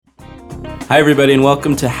Hi, everybody, and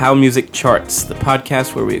welcome to How Music Charts, the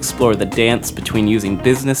podcast where we explore the dance between using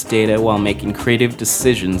business data while making creative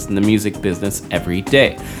decisions in the music business every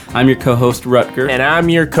day. I'm your co-host, Rutger. And I'm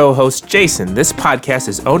your co-host, Jason. This podcast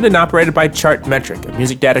is owned and operated by Chartmetric, a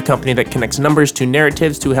music data company that connects numbers to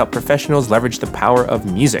narratives to help professionals leverage the power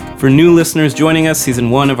of music. For new listeners joining us, Season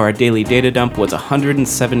 1 of our Daily Data Dump was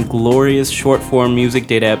 107 glorious short-form music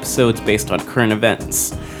data episodes based on current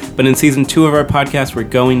events. But in Season 2 of our podcast, we're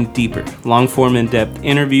going deeper. Long-form, in-depth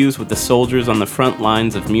interviews with the soldiers on the front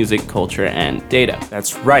lines of music, culture, and data.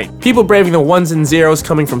 That's right. People braving the ones and zeros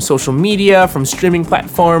coming from social media, from streaming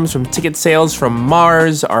platforms, from ticket sales, from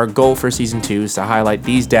Mars. Our goal for Season 2 is to highlight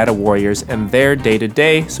these data warriors and their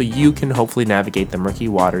day-to-day so you can hopefully navigate the murky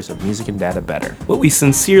waters of music and data better. What we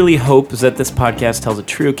sincerely hope is that this podcast tells a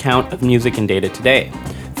true account of music and data today,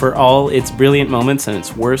 for all its brilliant moments and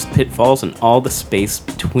its worst pitfalls and all the space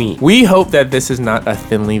between. We hope that this is not a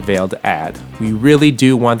thinly veiled ad. We really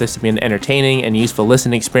do want this to be an entertaining and useful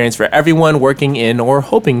listening experience for everyone working in or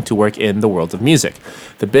hoping to work in the world of music.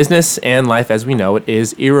 The business and life as we know it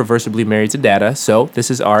is irreversibly married to data, so this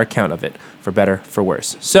is our account of it, for better, for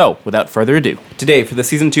worse. So, without further ado. Today, for the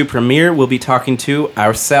Season 2 premiere, we'll be talking to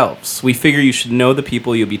ourselves. We figure you should know the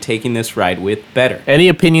people you'll be taking this ride with better. Any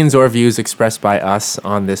opinions or views expressed by us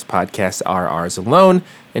on this podcast are ours alone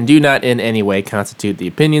and do not in any way constitute the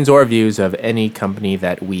opinions or views of any company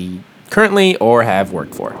that we currently or have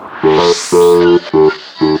worked for.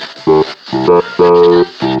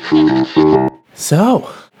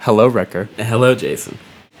 So, hello, Wrecker. Hello, Jason.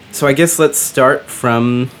 So I guess let's start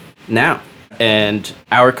from now and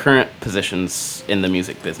our current positions in the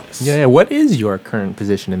music business. Yeah, what is your current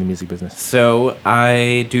position in the music business? So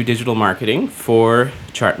I do digital marketing for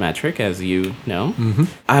Chartmetric, as you know. Mm-hmm.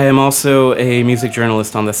 I am also a music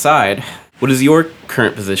journalist on the side. What is your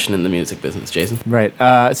current position in the music business, Jason?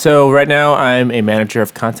 Right. So right now I'm a manager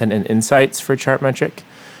of content and insights for Chartmetric,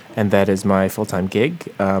 and that is my full-time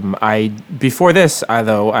gig. Before this,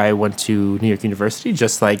 I went to New York University,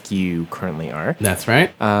 just like you currently are. That's right.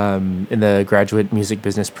 In the graduate music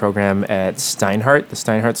business program at Steinhardt, the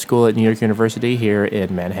Steinhardt School at New York University here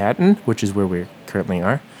in Manhattan, which is where we currently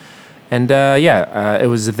are. And it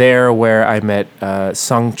was there where I met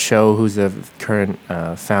Sung Cho, who's the current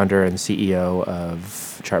founder and CEO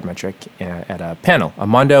of Chartmetric, at a panel, a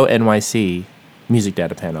Mondo NYC music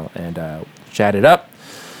data panel, and chatted up.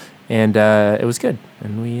 And it was good,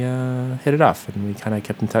 and we hit it off, and we kind of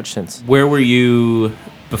kept in touch since. Where were you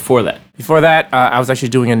before that? Before that, I was actually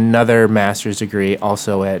doing another master's degree,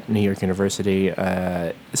 also at New York University,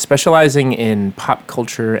 specializing in pop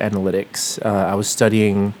culture analytics. I was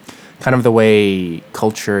studying kind of the way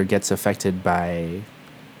culture gets affected by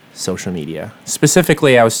social media.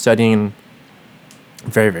 Specifically, I was studying a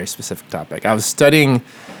very, very specific topic. I was studying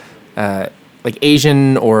like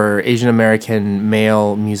Asian or Asian American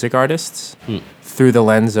male music artists through the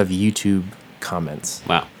lens of YouTube comments.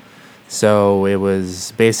 Wow. So it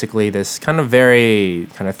was basically this kind of very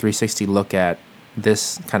kind of 360 look at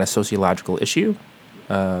this kind of sociological issue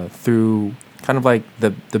through kind of like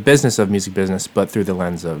the business of music business, but through the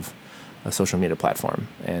lens of a social media platform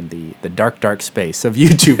and the dark space of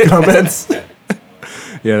YouTube comments.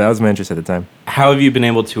 Yeah, that was my interest at the time. How have you been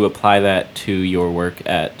able to apply that to your work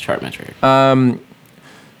at Chartmetric?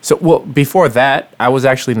 Before that, I was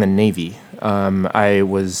actually in the Navy. I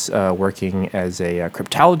was working as a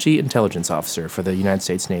cryptology intelligence officer for the United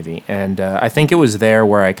States Navy. And I think it was there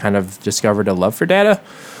where I kind of discovered a love for data,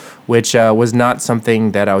 which was not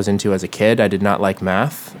something that I was into as a kid. I did not like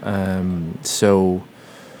math. So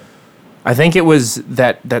I think it was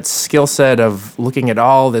that skill set of looking at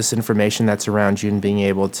all this information that's around you and being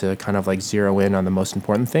able to kind of like zero in on the most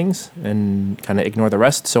important things and kind of ignore the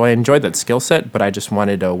rest. So I enjoyed that skill set, but I just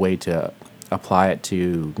wanted a way to apply it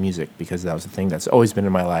to music because that was the thing that's always been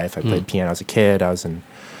in my life. I played piano as a kid. I was in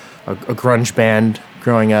a grunge band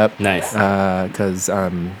growing up. Nice. Because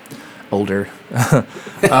I'm older.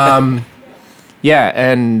 Yeah,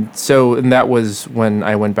 and that was when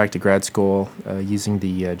I went back to grad school using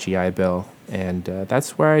the GI Bill, and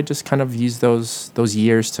that's where I just kind of used those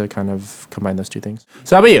years to kind of combine those two things.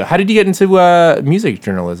 So how about you? How did you get into music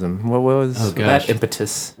journalism? What was that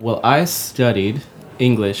impetus? Well, I studied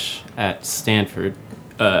English at Stanford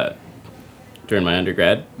during my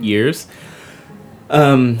undergrad years.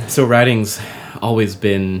 So writing's always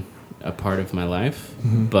been a part of my life,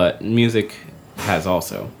 but music has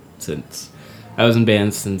also since... I was in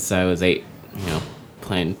bands since I was 8,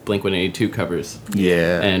 playing Blink-182 covers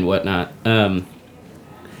and whatnot.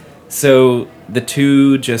 So the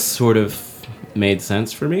two just sort of made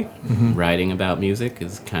sense for me. Writing about music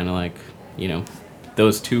is kind of like,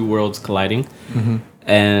 those two worlds colliding.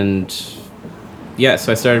 And yeah,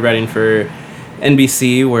 so I started writing for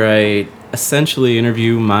NBC, where I essentially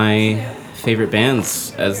interview my favorite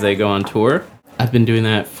bands as they go on tour. I've been doing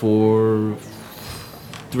that for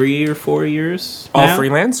 3 or 4 years All now.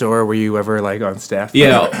 freelance, or were you ever like on staff?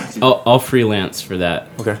 Yeah, I'll freelance for that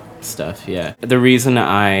Okay. stuff, yeah. The reason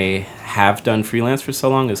I have done freelance for so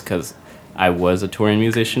long is because I was a touring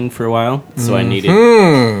musician for a while, so I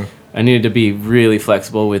needed to be really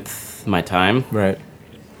flexible with my time, Right.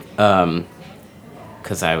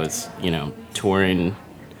 because I was, touring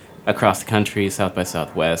across the country, South by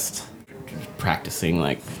Southwest, practicing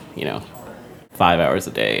 5 hours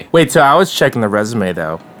a day. Wait, so I was checking the resume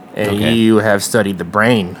though, and Okay. you have studied the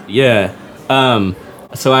brain. Yeah.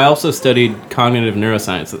 So I also studied cognitive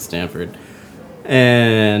neuroscience at Stanford,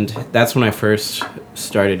 and that's when I first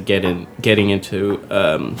started getting into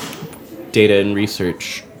data and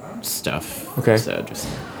research stuff. Okay. So just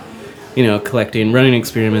running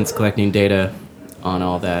experiments, collecting data on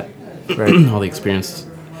all that, Right. all the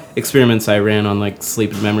experiments I ran on like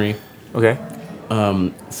sleep and memory. Okay.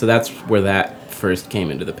 So that's where that first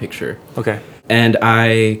came into the picture. Okay. And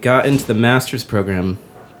I got into the master's program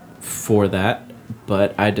for that,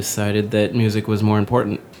 but I decided that music was more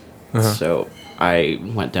important. So I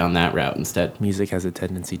went down that route instead. Music has a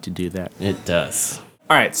tendency to do that. It does.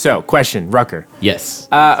 All right, so question, Rucker. Yes.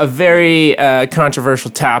 A very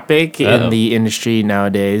controversial topic Uh-oh. in the industry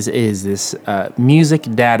nowadays is this music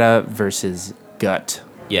data versus gut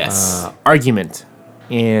Yes. argument.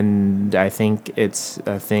 And I think it's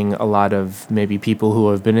a thing a lot of maybe people who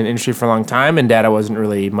have been in the industry for a long time, and data wasn't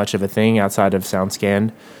really much of a thing outside of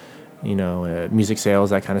SoundScan, music sales,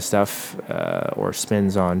 that kind of stuff, or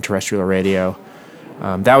spins on terrestrial radio.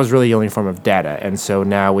 That was really the only form of data. And so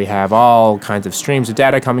now we have all kinds of streams of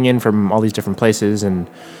data coming in from all these different places. And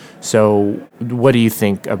so what do you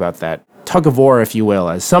think about that tug of war, if you will,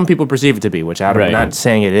 as some people perceive it to be, which I'm Right. not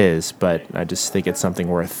saying it is, but I just think it's something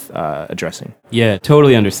worth addressing. Yeah,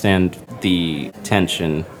 totally understand the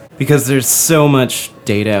tension because there's so much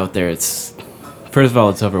data out there. First of all,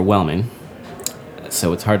 it's overwhelming.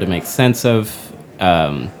 So it's hard to make sense of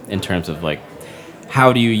in terms of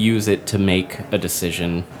how do you use it to make a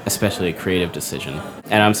decision, especially a creative decision.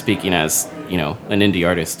 And I'm speaking as, an indie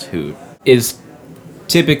artist who is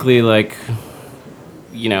typically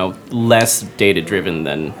less data driven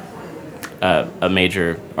than a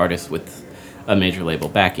major artist with a major label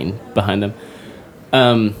backing behind them.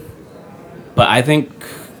 But I think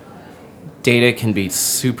data can be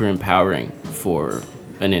super empowering for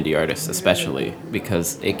an indie artist, especially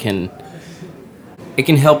because it can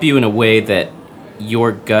help you in a way that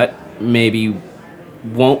your gut maybe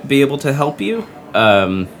won't be able to help you,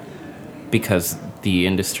 because the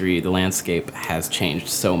industry, the landscape has changed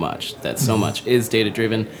so much that so much is data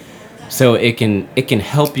driven. So it can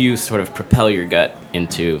help you sort of propel your gut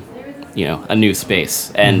into, a new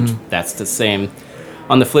space. And that's the same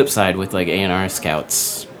on the flip side with A&R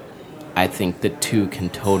scouts. I think the two can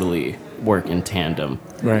totally work in tandem.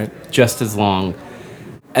 Right. Just as long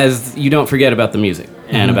as you don't forget about the music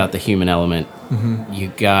and about the human element.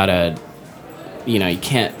 You gotta, you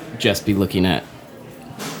can't just be looking at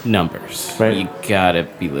numbers. Right. You gotta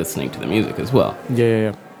be listening to the music as well.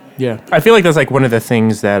 Yeah. I feel like that's one of the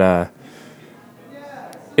things that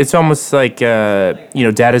it's almost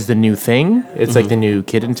data's the new thing. It's like the new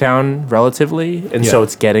kid in town relatively, and so Yeah.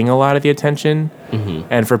 it's getting a lot of the attention.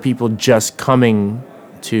 And for people just coming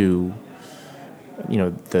to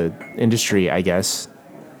the industry, I guess,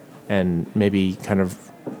 and maybe kind of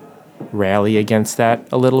rally against that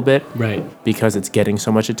a little bit Right. because it's getting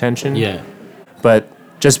so much attention. Yeah. But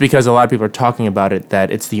just because a lot of people are talking about it,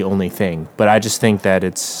 that it's the only thing. But I just think that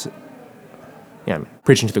it's, I'm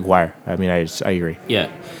preaching to the choir. I mean, I agree. Yeah.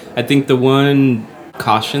 I think the one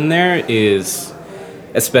caution there is,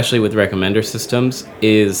 especially with recommender systems,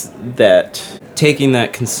 is that taking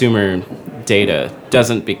that consumer data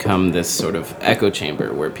doesn't become this sort of echo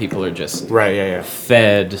chamber where people are just Right, yeah.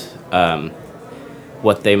 fed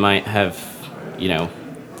what they might have,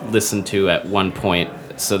 listened to at one point.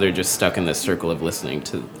 So they're just stuck in this circle of listening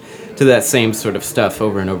to that same sort of stuff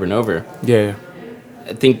over and over and over. Yeah.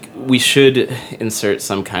 I think we should insert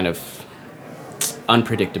some kind of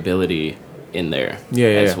unpredictability in there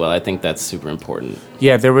as well. I think that's super important.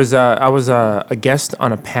 Yeah, there was I was a guest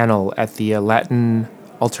on a panel at the Latin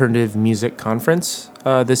Alternative Music Conference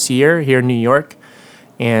this year here in New York,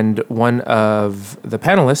 and one of the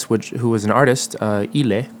panelists, who was an artist,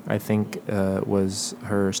 Ile, I think was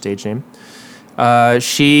her stage name.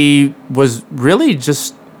 She was really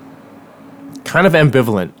just kind of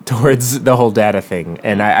ambivalent towards the whole Dada thing,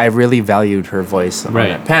 and I really valued her voice on Right.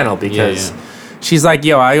 that panel because Yeah. she's like,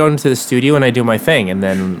 "Yo, I go into the studio and I do my thing, and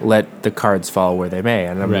then let the cards fall where they may."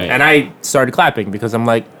 And Right. and I started clapping because I'm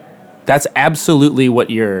like, "That's absolutely what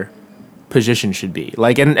your position should be."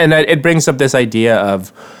 Like, and it brings up this idea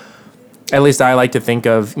of, at least I like to think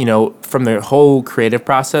of, from the whole creative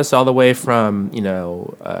process, all the way from,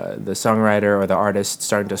 the songwriter or the artist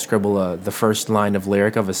starting to scribble the first line of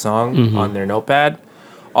lyric of a song on their notepad,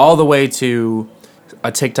 all the way to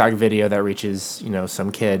a TikTok video that reaches,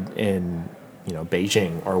 some kid in,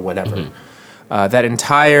 Beijing or whatever. That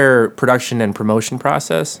entire production and promotion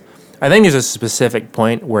process, I think there's a specific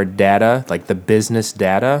point where data, like the business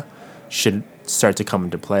data, should start to come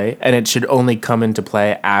into play, and it should only come into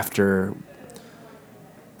play after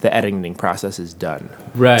the editing process is done.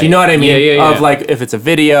 Right. Do you know what I mean? Yeah. Of like, if it's a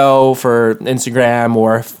video for Instagram,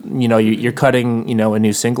 or if, you're cutting, a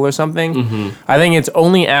new single or something. I think it's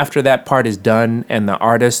only after that part is done and the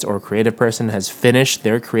artist or creative person has finished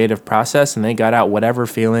their creative process and they got out whatever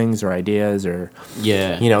feelings or ideas or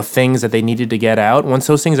Yeah. things that they needed to get out. Once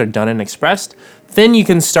those things are done and expressed, then you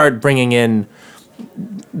can start bringing in,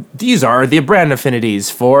 these are the brand affinities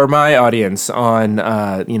for my audience on,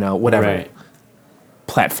 whatever Right.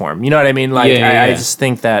 platform. You know what I mean? Like, Yeah. I just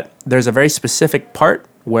think that there's a very specific part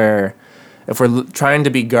where if we're trying to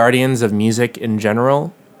be guardians of music in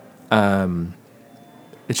general,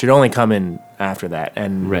 it should only come in after that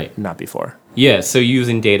and Right. not before. Yeah, so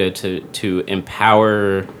using data to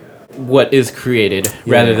empower what is created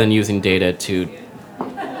rather than using data to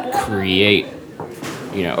create,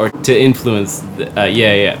 or to influence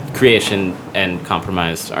creation and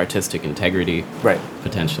compromise artistic integrity Right.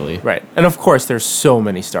 potentially. Right. And of course, there's so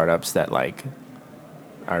many startups that like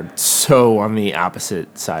are so on the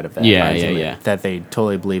opposite side of that argument that they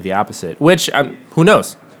totally believe the opposite, which who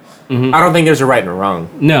knows? I don't think there's a right and a wrong.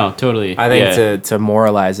 No, totally. I think to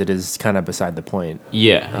moralize it is kind of beside the point.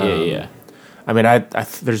 Yeah. I mean,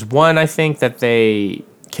 there's one, I think, that they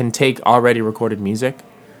can take already recorded music,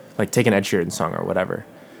 like take an Ed Sheeran song or whatever,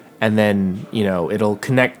 and then, it'll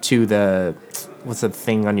connect to what's the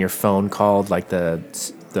thing on your phone called, like the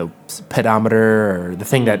pedometer, or the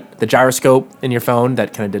thing the gyroscope in your phone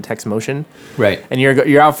that kind of detects motion. Right. And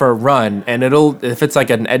you're out for a run, and if it's like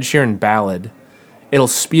an Ed Sheeran ballad, it'll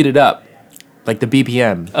speed it up, like the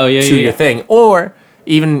BPM Oh, yeah, to yeah, your yeah. thing. Or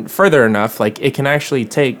even further enough, like it can actually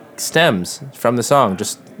take stems from the song,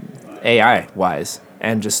 just AI-wise,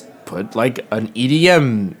 and just put like an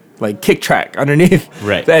EDM like kick track underneath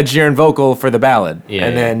Right. the Ed Sheeran vocal for the ballad. Yeah,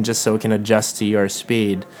 and yeah. then just so it can adjust to your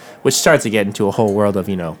speed, which starts to get into a whole world of,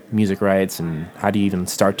 music rights and how do you even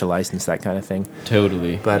start to license that kind of thing.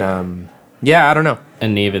 Totally. But yeah, I don't know.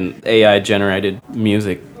 And even AI generated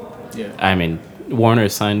music. Yeah. I mean, Warner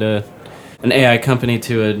signed an AI company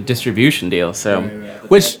to a distribution deal, so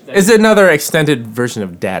Which is another extended version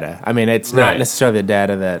of data. I mean, it's not Right. necessarily the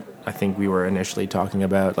data that I think we were initially talking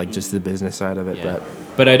about, like just the business side of it. yeah.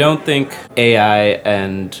 But I don't think AI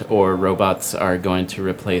or robots are going to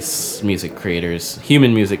replace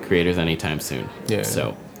human music creators anytime soon. Yeah.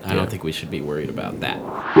 So I Yeah. don't think we should be worried about that.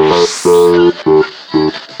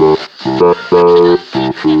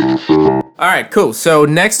 All right, cool. So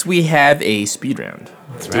next we have a speed round.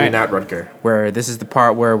 That's right. Not Rutger, where this is the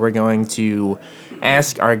part where we're going to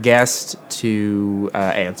ask our guest to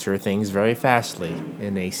answer things very fastly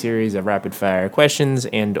in a series of rapid fire questions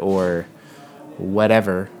and or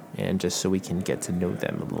whatever, and just so we can get to know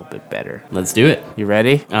them a little bit better. Let's do it. You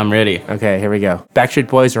ready? I'm ready. Okay, here we go. Backstreet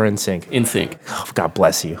Boys or NSYNC? In sync. Oh, God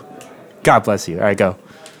bless you. God bless you. All right, go.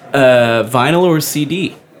 Vinyl or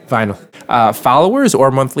CD? Vinyl. Followers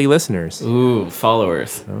or monthly listeners? Ooh,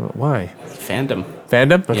 followers. Why? Fandom.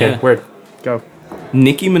 Fandom? Okay, Yeah. word. Go.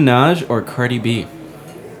 Nicki Minaj or Cardi B?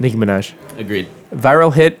 Nicki Minaj. Agreed.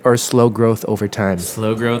 Viral hit or slow growth over time?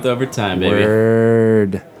 Slow growth over time, baby.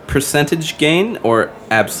 Word. Percentage gain or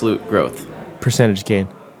absolute growth? Percentage gain.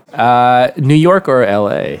 New York or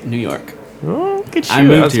LA? New York. Oh, look at you. I That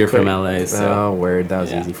moved was here quick. from LA, so Oh, word. That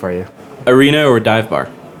was Yeah. easy for you. arena or dive bar?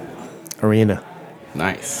 Arena.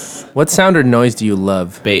 Nice. What sound or noise do you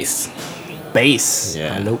love? Bass. Bass.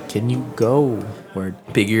 Yeah. Hello, can you go? Word.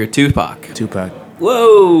 Biggie or Tupac? Tupac.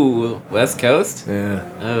 Whoa, West Coast? Yeah.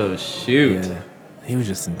 Oh shoot. Yeah. He was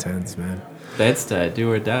just intense, man. Bed-Stuy,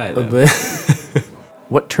 do or die. Though. But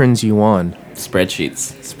what turns you on?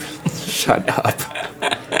 Spreadsheets. Shut up.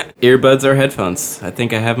 Earbuds or headphones? I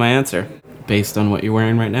think I have my answer. Based on what you're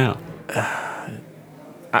wearing right now.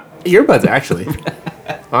 Earbuds, actually.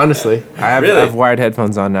 Honestly, Really? I have wired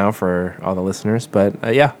headphones on now for all the listeners,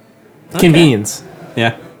 but yeah, convenience.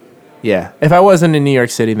 Yeah. Yeah. If I wasn't in New York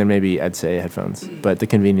City, then maybe I'd say headphones. But the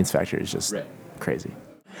convenience factor is just crazy.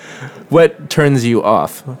 What turns you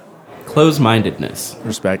off? Close-mindedness.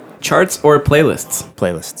 Respect. Charts or playlists?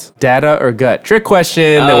 Playlists. Data or gut? Trick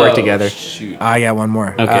question that work together. Shoot. I got one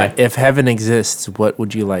more. Okay. If heaven exists, what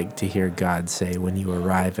would you like to hear God say when you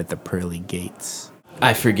arrive at the pearly gates?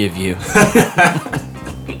 I forgive you.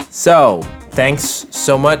 So, thanks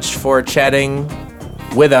so much for chatting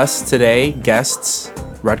with us today, guests.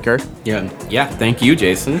 Rutger. Yeah. Thank you,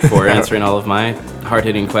 Jason, for answering all of my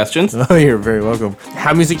hard-hitting questions. Oh, you're very welcome.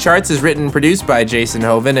 How Music Charts is written and produced by Jason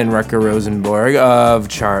Hoven and Rutger Rosenborg of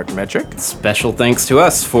Chartmetric. Special thanks to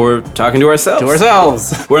us for talking to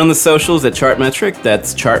ourselves. We're on the socials at Chartmetric.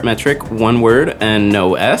 That's Chartmetric, one word and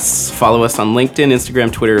no S. Follow us on LinkedIn,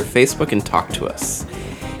 Instagram, Twitter, Facebook, and talk to us.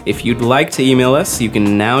 If you'd like to email us, you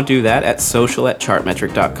can now do that at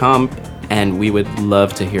social@chartmetric.com. And we would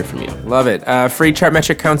love to hear from you. Love it. Free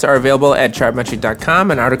Chartmetric accounts are available at chartmetric.com,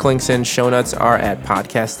 and article links and show notes are at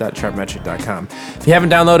podcast.chartmetric.com. If you haven't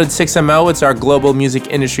downloaded 6ML, it's our global music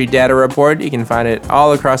industry data report. You can find it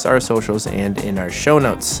all across our socials and in our show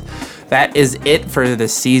notes. That is it for the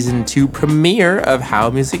season 2 premiere of How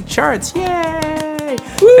Music Charts. Yay!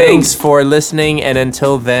 Woo! Thanks for listening, and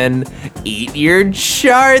until then, eat your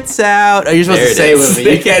charts out. Oh, you're supposed to say it with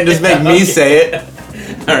me. You can't just make me say it.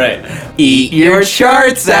 All right. Eat your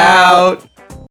charts out.